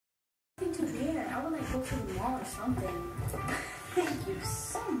To wear. I would like go to the mall or something. Thank you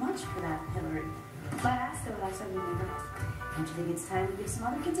so much for that, Hillary. But I still like something new. Don't you think it's time to give some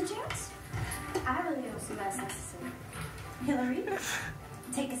other kids a chance? I really don't see that's necessary. Hillary,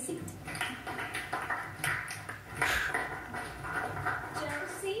 take a seat.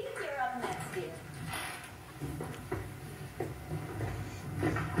 Josie, you're up next, dear.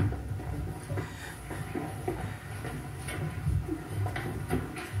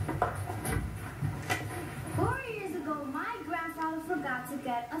 Forgot to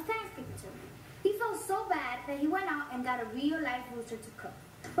get a Thanksgiving turkey. He felt so bad that he went out and got a real-life rooster to cook.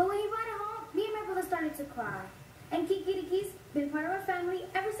 But when he brought it home, me and my brother started to cry. And Kikiriki's been part of our family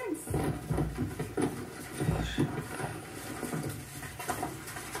ever since.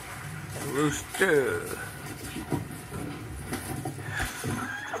 Rooster.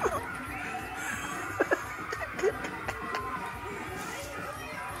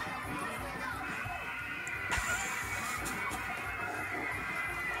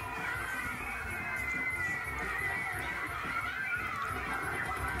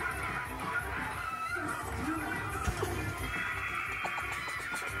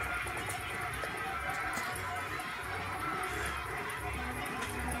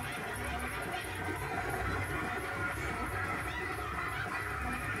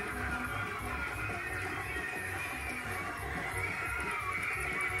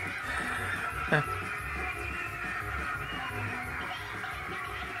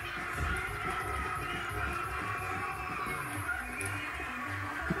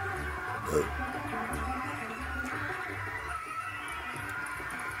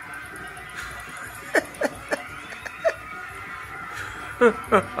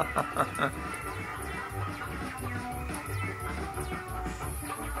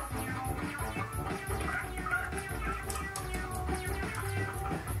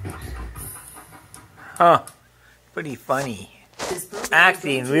 Huh, pretty funny.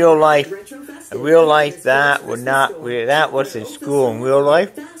 Actually, in real life, that was in school. In real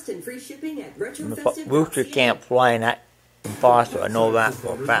life, rooster can't fly, and that's impossible. I know that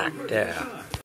for a fact.